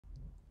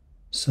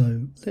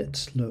So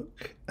let's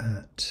look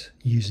at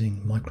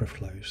using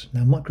microflows.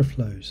 Now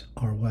microflows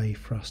are a way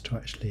for us to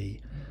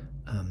actually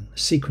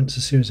sequence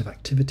a series of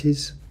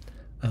activities,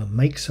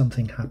 make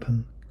something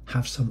happen,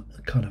 have some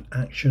kind of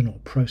action or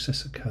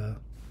process occur,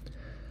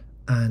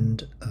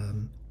 and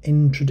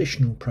in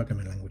traditional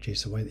programming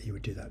languages the way that you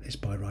would do that is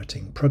by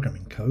writing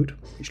programming code,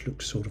 which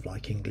looks sort of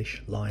like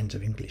English, lines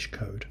of English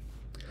code.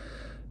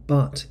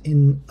 But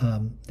in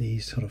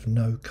these sort of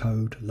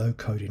no-code,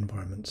 low-code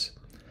environments,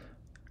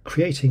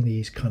 creating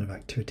these kind of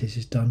activities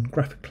is done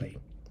graphically,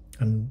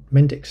 and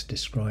Mendix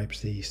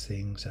describes these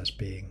things as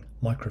being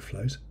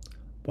microflows.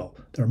 Well,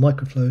 there are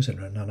microflows and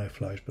there are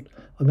nanoflows, but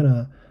I'm going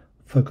to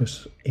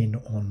focus in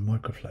on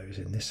microflows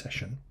in this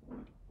session.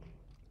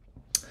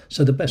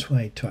 So the best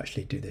way to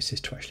actually do this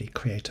is to actually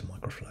create a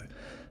microflow.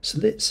 So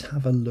let's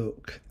have a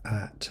look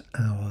at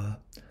our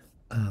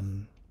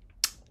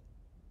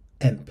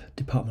EMP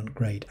department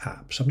grade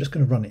app. So I'm just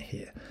going to run it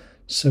here.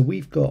 So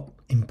we've got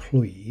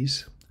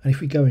employees, and if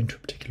we go into a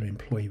particular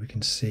employee, we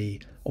can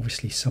see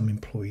obviously some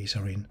employees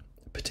are in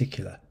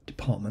particular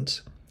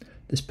departments.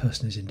 This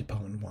person is in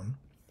department 1.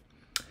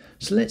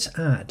 So let's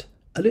add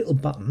a little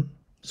button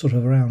sort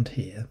of around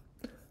here,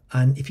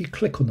 and if you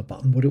click on the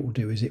button, what it will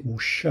do is it will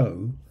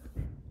show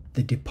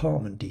the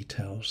department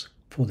details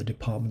for the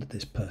department that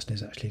this person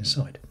is actually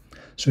inside.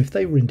 So if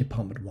they were in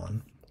department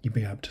 1, you'd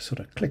be able to sort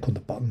of click on the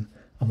button,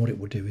 and what it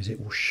will do is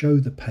it will show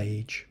the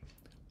page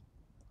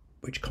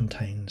which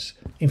contains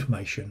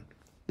information,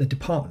 the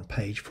department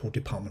page for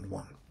department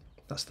 1.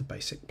 That's the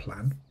basic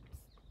plan.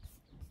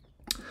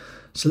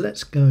 So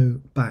let's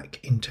go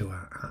back into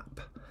our app.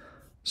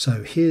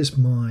 So here's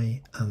my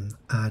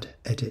add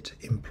edit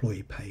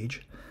employee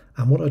page,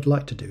 and what I'd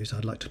like to do is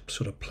I'd like to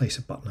sort of place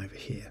a button over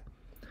here.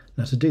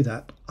 Now to do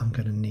that, I'm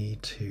going to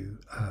need to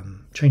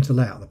change the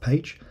layout of the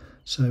page.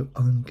 So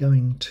I'm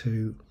going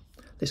to,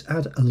 let's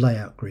add a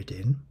layout grid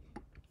in.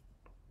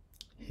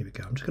 Here we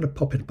go. I'm just going to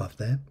pop it above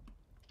there,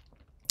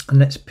 and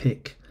let's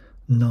pick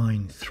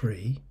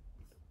 9.3.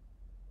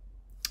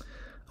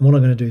 And what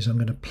I'm going to do is I'm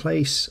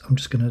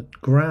just going to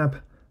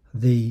grab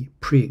the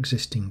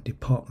pre-existing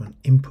department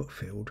input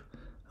field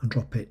and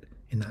drop it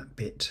in that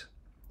bit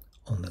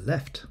on the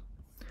left.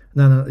 And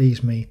then that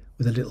leaves me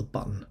with a little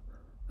button,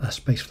 a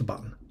space for the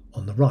button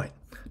on the right.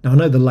 Now I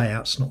know the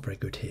layout's not very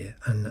good here,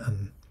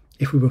 and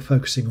if we were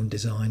focusing on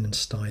design and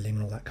styling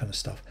and all that kind of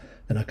stuff,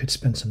 then I could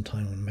spend some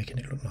time on making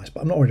it look nice,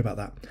 but I'm not worried about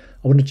that.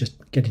 I want to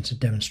just get into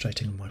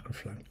demonstrating a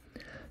microflow.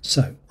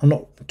 So I'm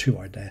not too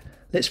worried there.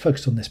 Let's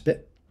focus on this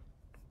bit.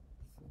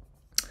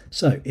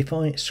 So if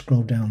I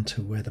scroll down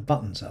to where the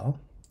buttons are,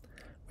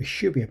 we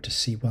should be able to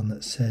see one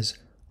that says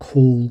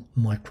call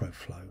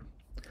microflow.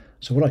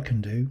 So what I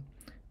can do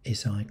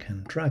is I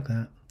can drag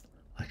that,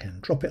 I can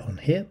drop it on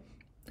here,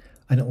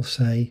 and it will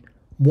say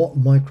what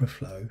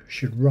microflow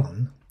should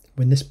run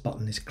when this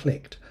button is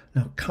clicked.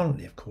 Now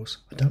currently, of course,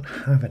 I don't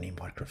have any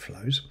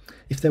microflows.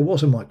 If there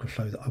was a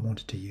microflow that I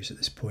wanted to use at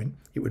this point,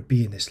 it would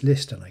be in this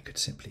list and I could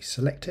simply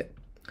select it,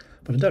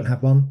 but I don't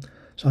have one.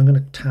 So I'm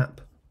going to tap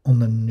on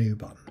the new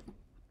button,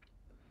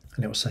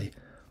 and it will say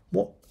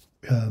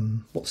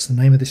what's the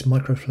name of this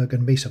microflow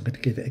going to be. So I'm going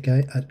to give it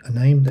a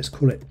name. Let's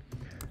call it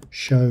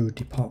show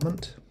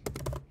department.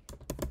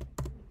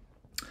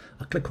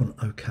 I'll click on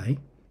OK.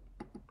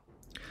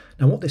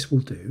 Now what this will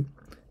do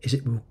is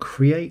it will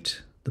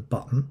create the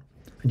button,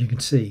 and you can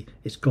see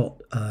it's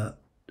got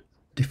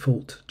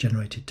default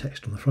generated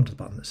text on the front of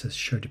the button that says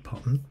show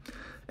department,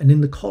 and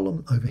in the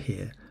column over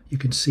here you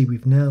can see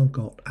we've now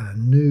got our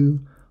new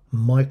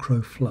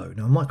microflow.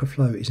 Now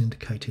microflow is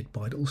indicated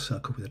by a little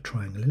circle with a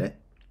triangle in it.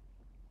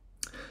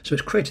 So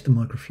it's created the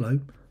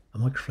microflow. A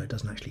microflow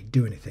doesn't actually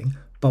do anything,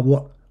 but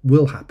what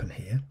will happen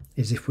here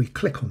is if we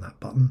click on that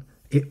button,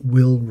 it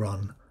will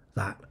run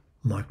that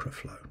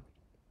microflow.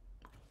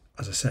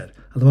 As I said,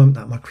 at the moment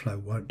that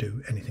microflow won't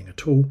do anything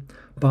at all,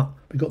 but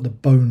we've got the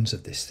bones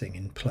of this thing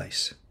in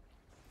place.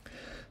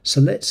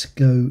 So let's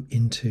go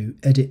into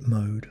edit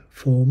mode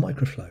for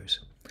microflows.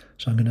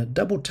 So I'm going to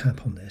double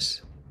tap on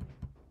this,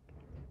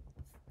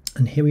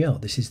 and here we are.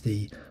 This is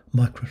the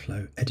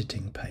microflow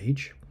editing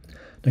page.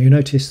 Now you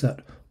notice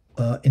that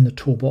in the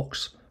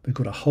toolbox we've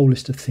got a whole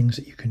list of things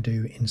that you can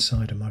do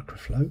inside a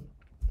microflow,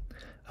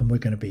 and we're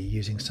going to be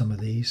using some of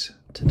these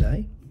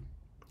today.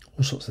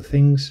 All sorts of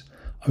things: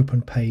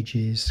 open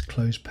pages,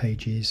 close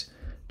pages,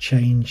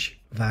 change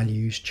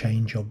values,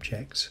 change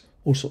objects,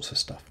 all sorts of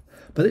stuff.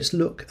 But let's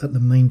look at the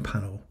main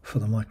panel for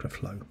the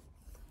microflow.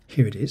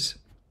 Here it is.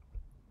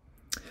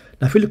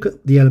 Now if we look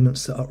at the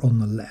elements that are on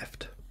the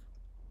left,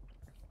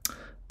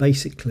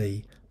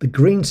 basically the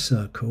green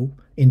circle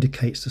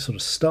indicates the sort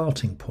of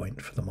starting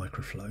point for the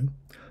microflow.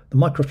 The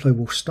microflow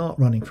will start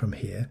running from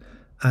here,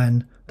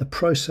 and the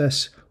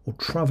process will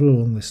travel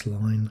along this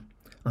line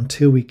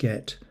until we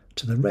get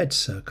to the red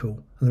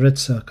circle, and the red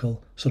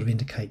circle sort of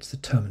indicates the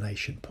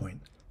termination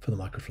point for the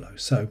microflow.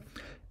 So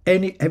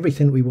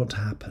everything that we want to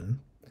happen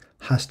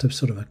has to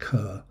sort of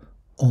occur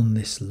on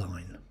this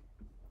line.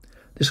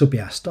 This will be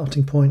our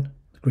starting point,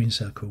 the green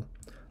circle.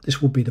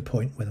 This will be the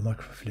point where the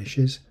microflow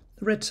finishes,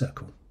 the red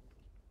circle.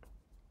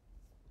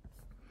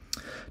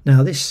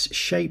 Now this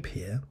shape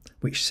here,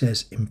 which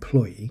says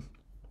employee,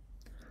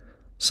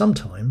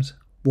 sometimes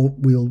what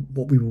we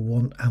will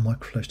want our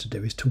microflows to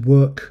do is to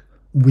work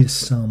with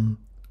some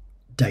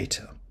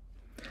data,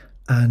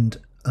 and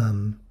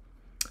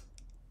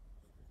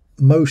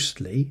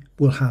mostly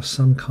we'll have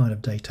some kind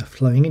of data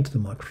flowing into the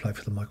microflow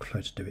for the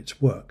microflow to do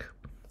its work,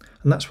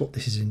 and that's what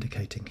this is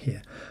indicating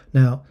here.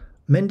 Now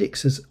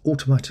Mendix has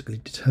automatically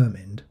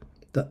determined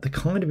that the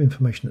kind of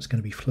information that's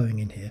going to be flowing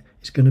in here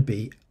is going to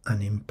be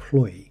an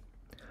employee.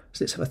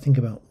 So let's have a think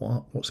about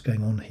what's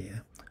going on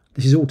here.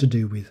 This is all to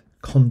do with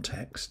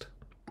context.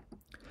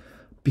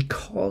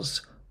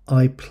 Because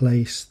I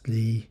placed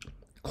the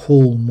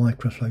call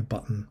microflow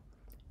button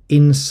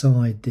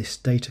inside this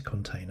data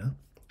container,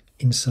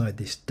 inside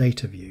this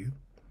data view,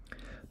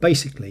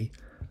 basically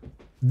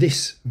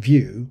this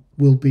view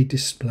will be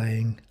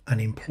displaying an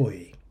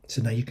employee.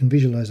 So now you can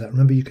visualize that.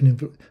 Remember, you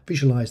can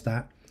visualize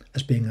that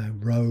as being a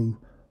row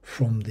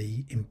from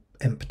the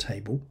emp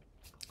table.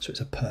 So it's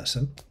a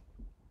person.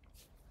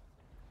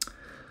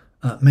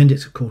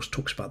 Mendix, of course,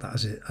 talks about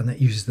that and it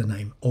uses the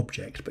name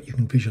object, but you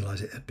can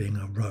visualize it as being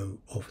a row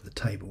of the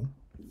table.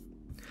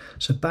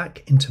 So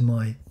back into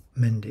my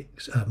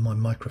Mendix, my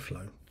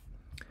microflow.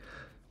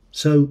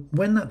 So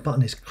when that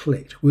button is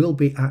clicked, we'll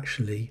be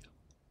actually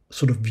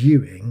sort of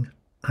viewing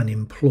an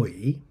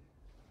employee.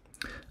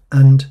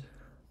 And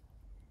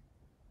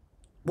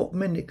what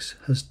Mendix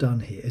has done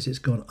here is it's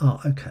gone,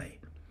 okay,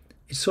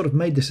 it's sort of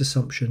made this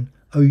assumption,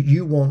 oh,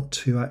 you want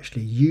to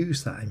actually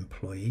use that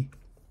employee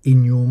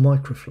in your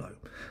microflow.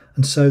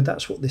 And so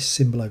that's what this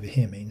symbol over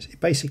here means. It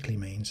basically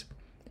means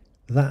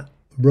that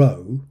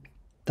row,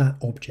 that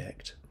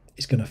object,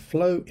 is going to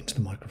flow into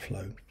the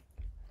microflow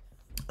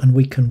and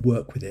we can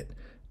work with it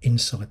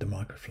inside the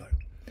microflow.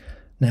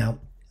 Now,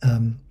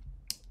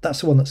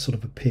 that's the one that's sort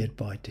of appeared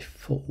by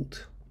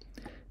default.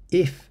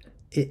 If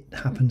it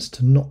happens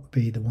to not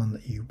be the one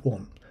that you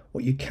want,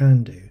 what you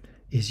can do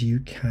is you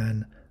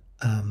can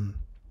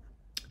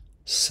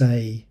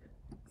say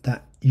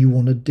that you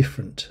want a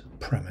different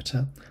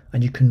parameter,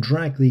 and you can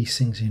drag these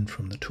things in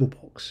from the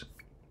toolbox.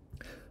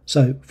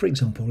 So for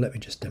example, let me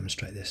just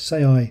demonstrate this.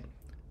 Say I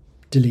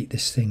delete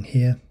this thing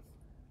here.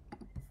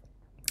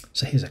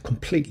 So here's a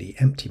completely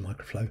empty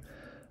microflow.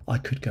 I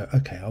could go,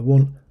 okay, I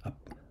want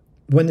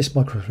when this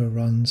microflow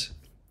runs,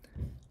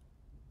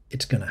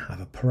 it's going to have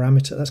a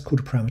parameter. That's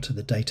called a parameter,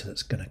 the data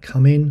that's going to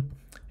come in.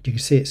 You can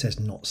see it says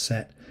not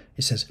set.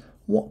 It says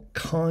what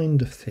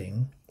kind of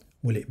thing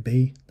will it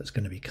be that's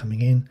going to be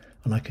coming in,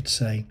 and I could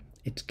say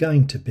it's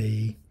going to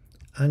be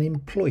an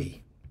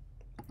employee.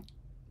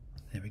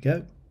 There we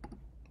go,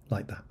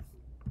 like that.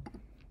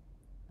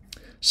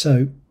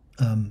 So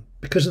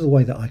because of the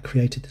way that I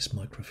created this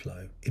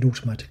microflow, it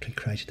automatically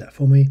created that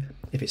for me.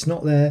 If it's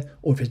not there,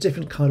 or if it's a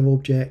different kind of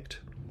object,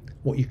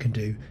 what you can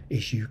do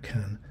is you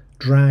can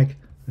drag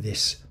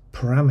this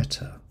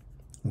parameter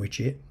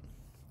widget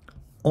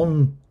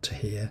onto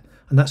here,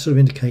 and that sort of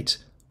indicates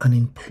an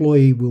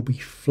employee will be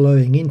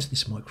flowing into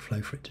this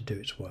microflow for it to do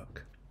its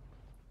work.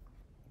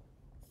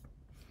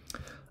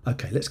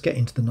 Okay, let's get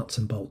into the nuts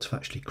and bolts of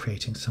actually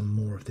creating some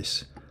more of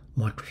this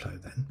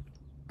microflow then.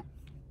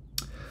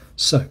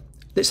 So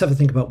let's have a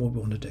think about what we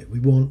want to do. We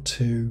want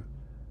to,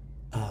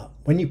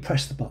 when you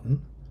press the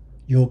button,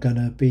 you're going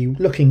to be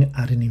looking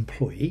at an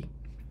employee,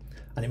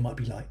 and it might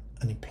be like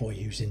an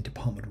employee who's in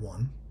Department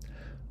 1.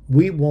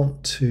 We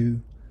want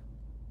to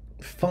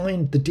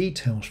find the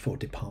details for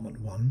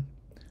Department 1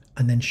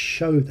 and then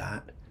show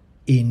that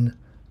in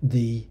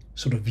the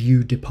sort of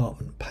view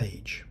department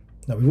page.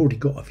 Now we've already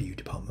got a view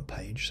department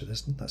page, so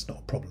that's not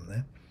a problem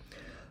there.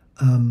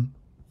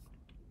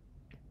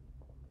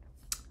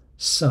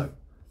 So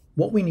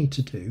what we need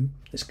to do,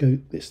 let's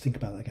think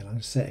about that again. I'm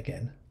going to say it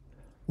again.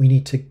 We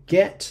need to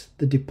get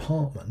the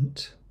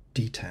department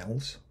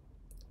details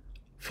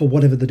for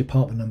whatever the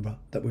department number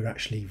that we're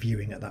actually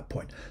viewing at that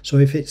point. So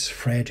if it's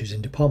Fred who's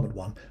in Department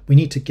 1, we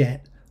need to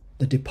get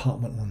the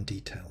Department 1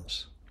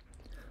 details.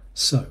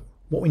 So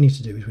what we need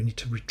to do is we need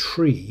to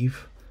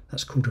retrieve,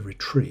 that's called a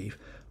retrieve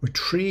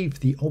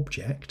the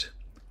object,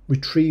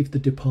 retrieve the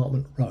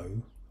department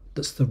row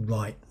that's the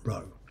right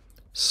row.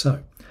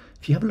 So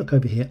if you have a look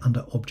over here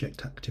under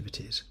object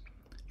activities,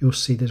 you'll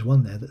see there's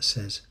one there that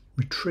says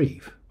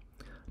retrieve.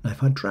 Now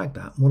if I drag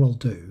that, what I'll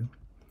do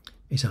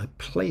is I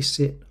place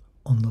it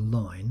on the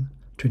line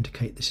to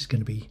indicate this is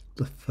going to be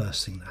the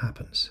first thing that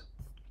happens.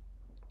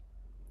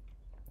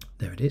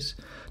 There it is.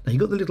 Now you've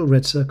got the little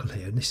red circle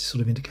here, and this is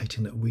sort of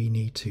indicating that we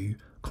need to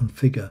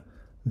configure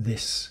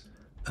this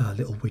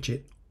little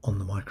widget on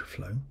the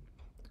microflow.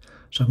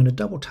 So I'm going to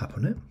double tap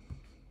on it.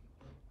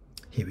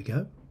 Here we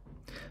go.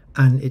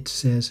 And it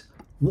says,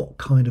 what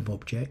kind of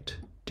object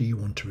do you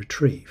want to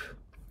retrieve?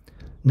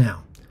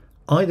 Now,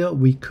 either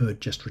we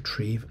could just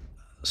retrieve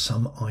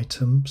some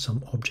item,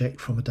 some object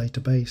from a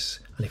database,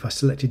 and if I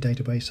selected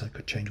database I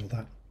could change all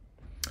that,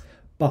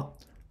 but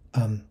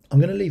I'm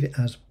going to leave it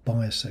as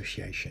by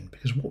association,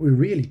 because what we're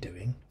really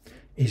doing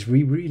is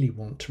we really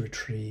want to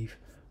retrieve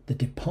the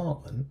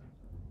department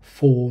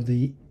for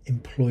the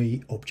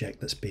employee object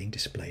that's being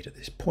displayed at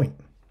this point.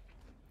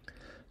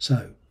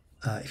 So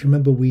if you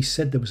remember, we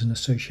said there was an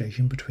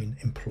association between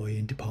employee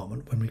and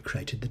department when we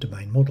created the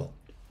domain model.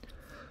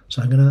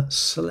 So I'm going to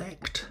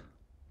select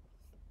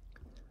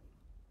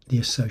the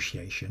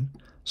association.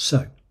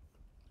 So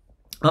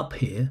up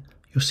here,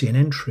 you'll see an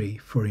entry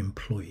for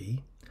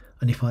employee.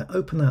 And if I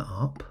open that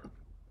up,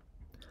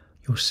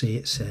 you'll see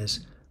it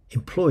says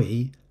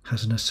employee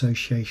has an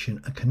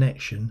association, a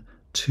connection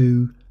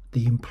to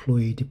the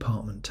employee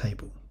department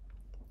table.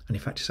 And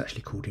in fact, it's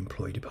actually called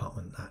employee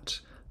department,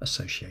 that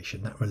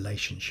association, that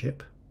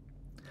relationship.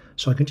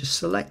 So I can just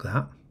select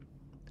that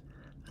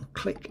and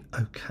click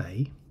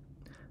OK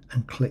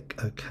and click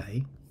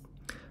OK.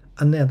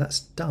 And there, that's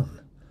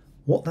done.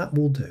 What that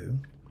will do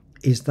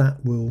is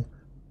that will,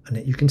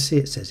 and you can see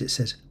it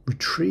says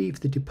retrieve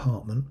the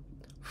department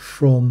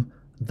from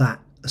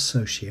that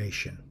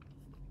association.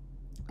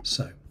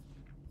 So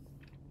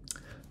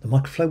the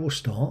microflow will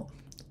start.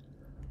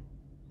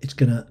 It's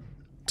going to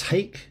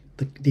take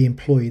the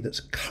employee that's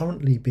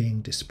currently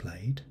being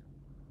displayed,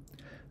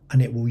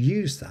 and it will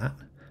use that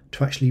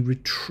to actually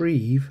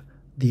retrieve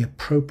the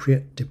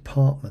appropriate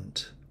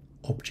department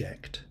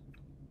object.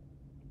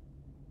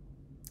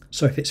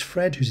 So if it's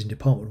Fred who's in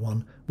Department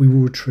 1, we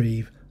will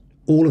retrieve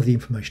all of the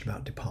information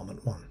about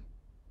Department 1.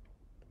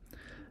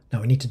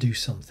 Now we need to do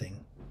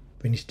something.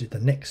 We need to do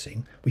the next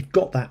thing. We've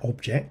got that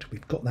object,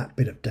 we've got that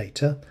bit of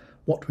data.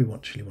 What do we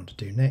actually want to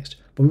do next?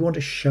 But we want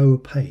to show a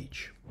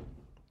page.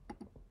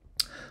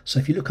 So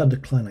if you look under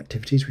client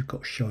activities, we've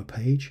got show a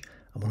page.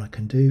 And what I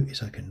can do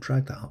is I can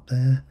drag that up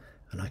there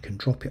and I can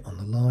drop it on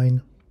the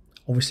line.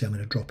 Obviously I'm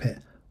going to drop it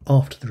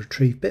after the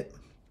retrieve bit.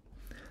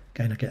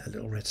 Again, I get a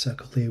little red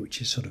circle here, which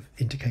is sort of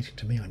indicating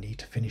to me I need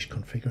to finish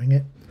configuring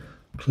it.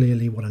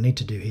 Clearly what I need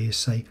to do here is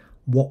say,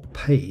 what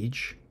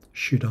page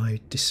should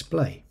I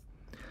display?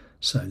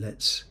 So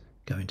let's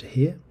go into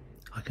here.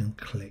 I can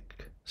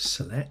click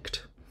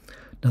select.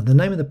 Now the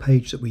name of the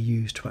page that we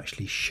use to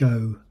actually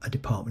show a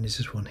department is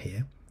this one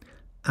here.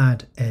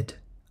 Add edit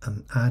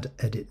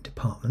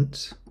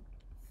departments.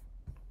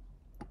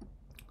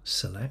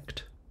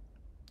 Select.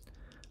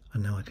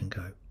 And now I can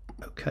go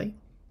OK.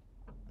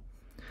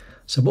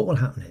 So what will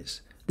happen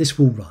is this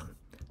will run.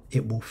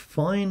 It will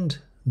find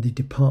the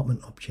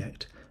department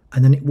object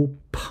and then it will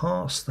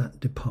pass that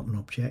department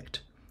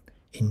object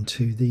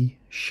into the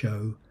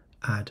show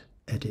add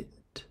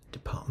edit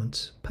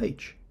departments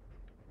page.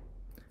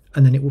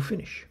 And then it will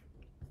finish.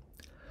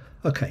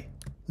 Okay,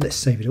 let's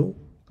save it all.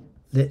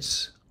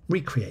 Let's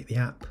recreate the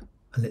app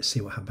and let's see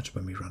what happens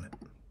when we run it.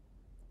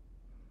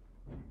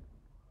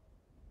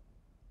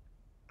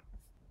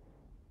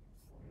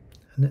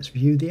 And let's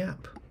view the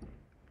app.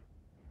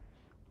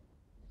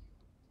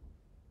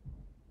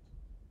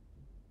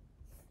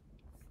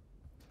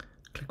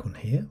 Click on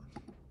here.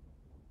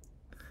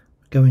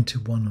 Go into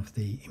one of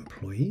the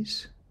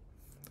employees.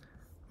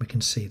 We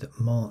can see that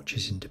March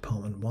is in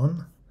Department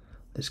 1.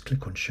 Let's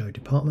click on Show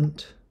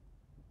Department.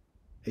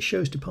 It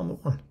shows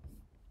Department 1.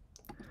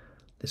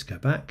 Let's go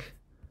back.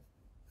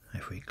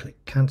 If we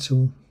click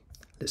Cancel,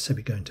 let's say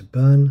we go into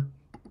Burn.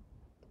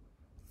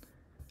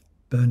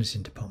 Burn is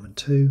in Department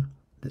 2.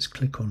 Let's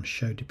click on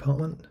Show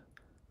Department.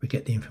 We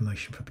get the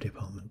information from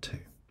Department 2.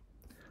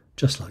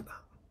 Just like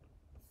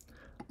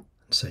that.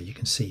 And so you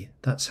can see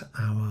that's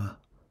our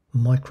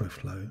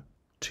microflow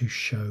to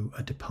show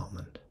a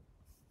department.